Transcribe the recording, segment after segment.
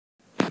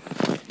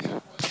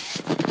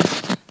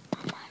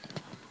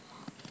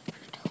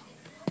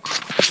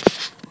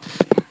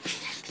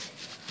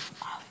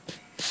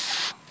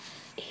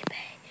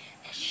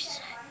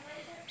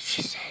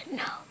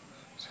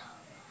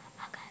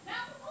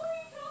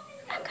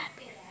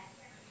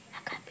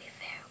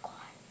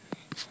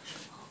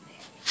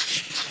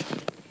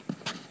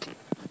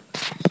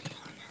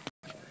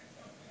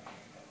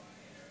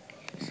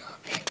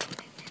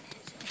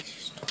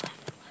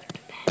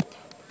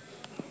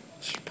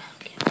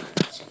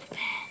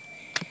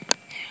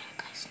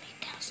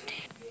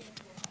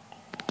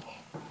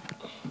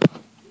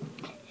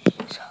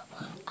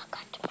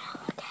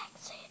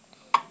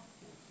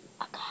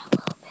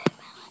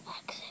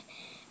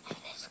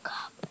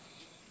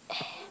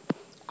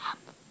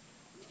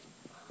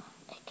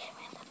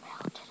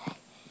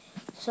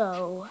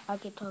so I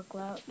can talk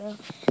loud now.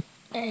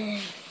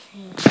 And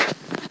yeah,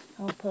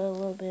 I'll put a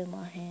little bit in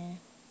my hand.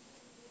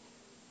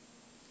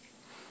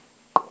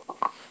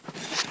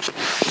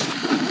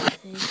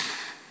 See?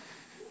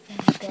 And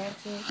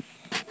that's it.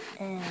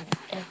 And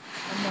if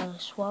I'm gonna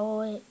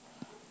swallow it,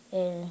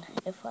 and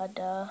if I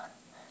die,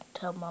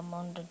 tell my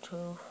mom the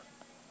truth.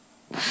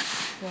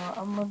 So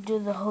I'm gonna do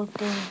the whole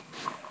thing.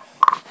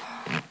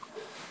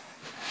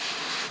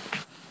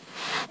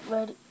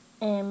 Ready?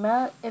 And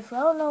if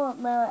y'all know what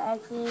malic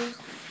actually is,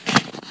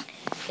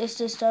 it's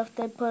the stuff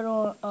they put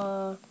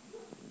on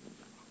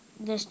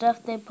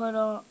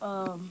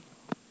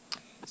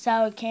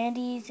sour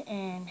candies,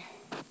 and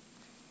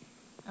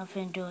I'm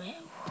finna do it.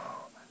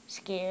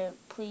 Scared.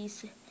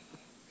 Please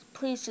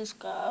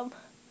subscribe.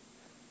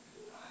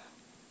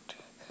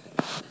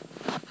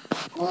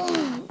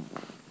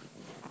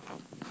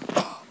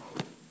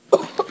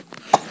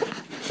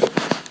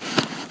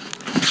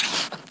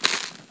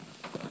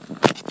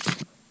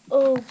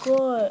 Oh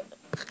god.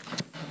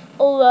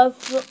 Oh,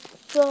 that's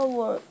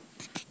sour.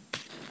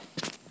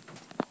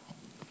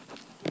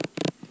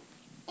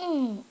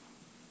 Mm.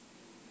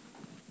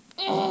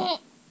 Mm.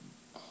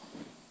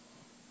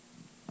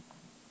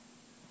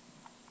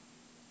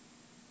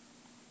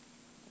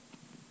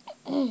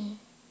 Mm.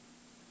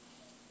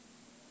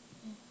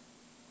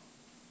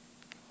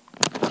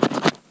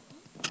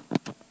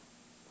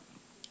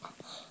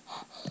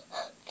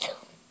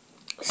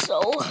 So,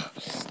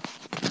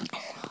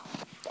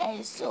 that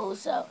is so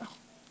sour.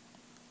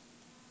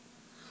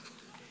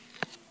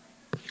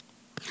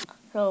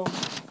 So,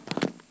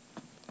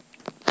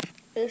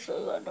 this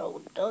is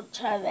don't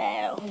try that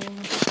at home.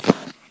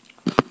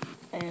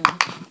 And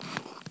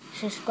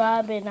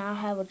subscribe, and I'll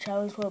have a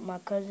challenge with my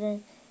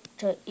cousin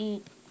to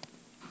eat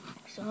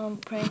some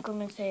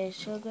Prankum and say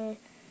sugar.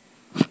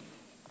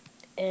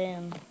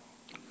 And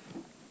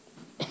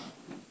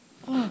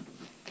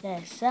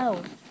that's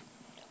sour.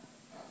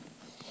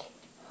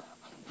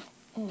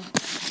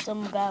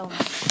 Some guy on the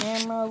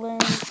camera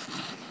lens.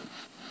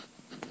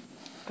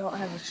 Don't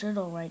have a shirt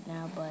on right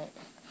now, but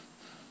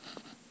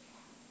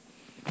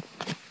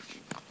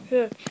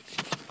here.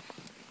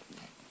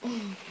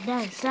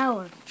 That's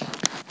sour.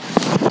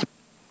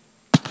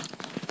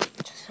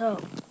 So,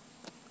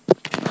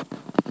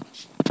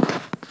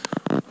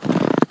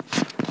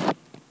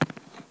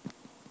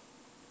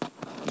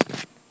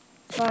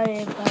 sorry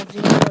if I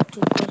zoom up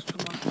too close to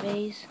my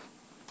face.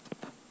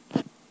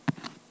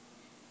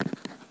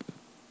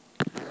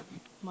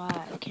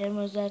 My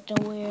camera's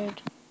acting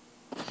weird.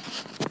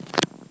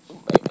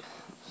 But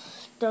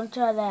don't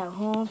try that at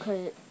home,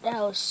 because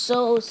that was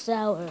so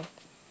sour.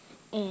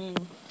 And,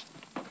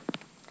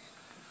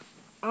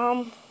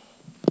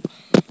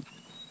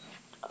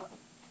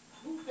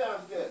 Who's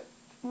downstairs?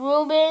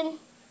 Ruben,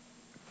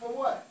 For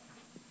what?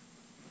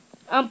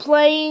 I'm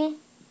playing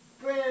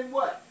Playing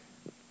what?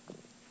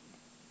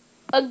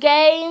 a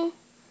game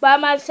by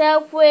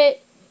myself with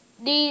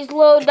these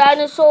little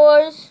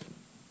dinosaurs.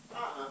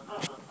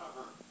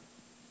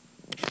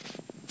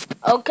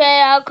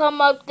 Okay, I'll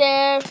come up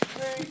there.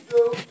 Please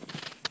do.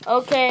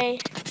 Okay.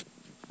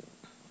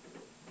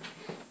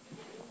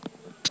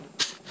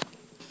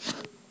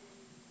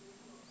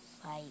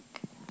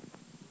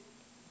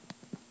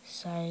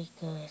 Psych.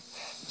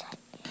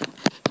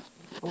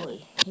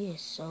 Boy, he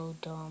is so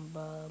dumb,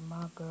 bro.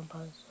 My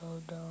grandpa's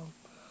so dumb.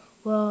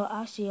 Well,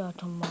 I'll see y'all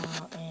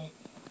tomorrow, and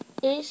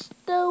it's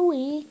the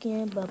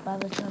weekend, but by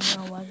the time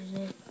y'all watch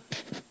it,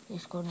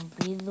 it's gonna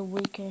be the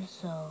weekend,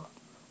 so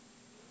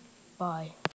bye.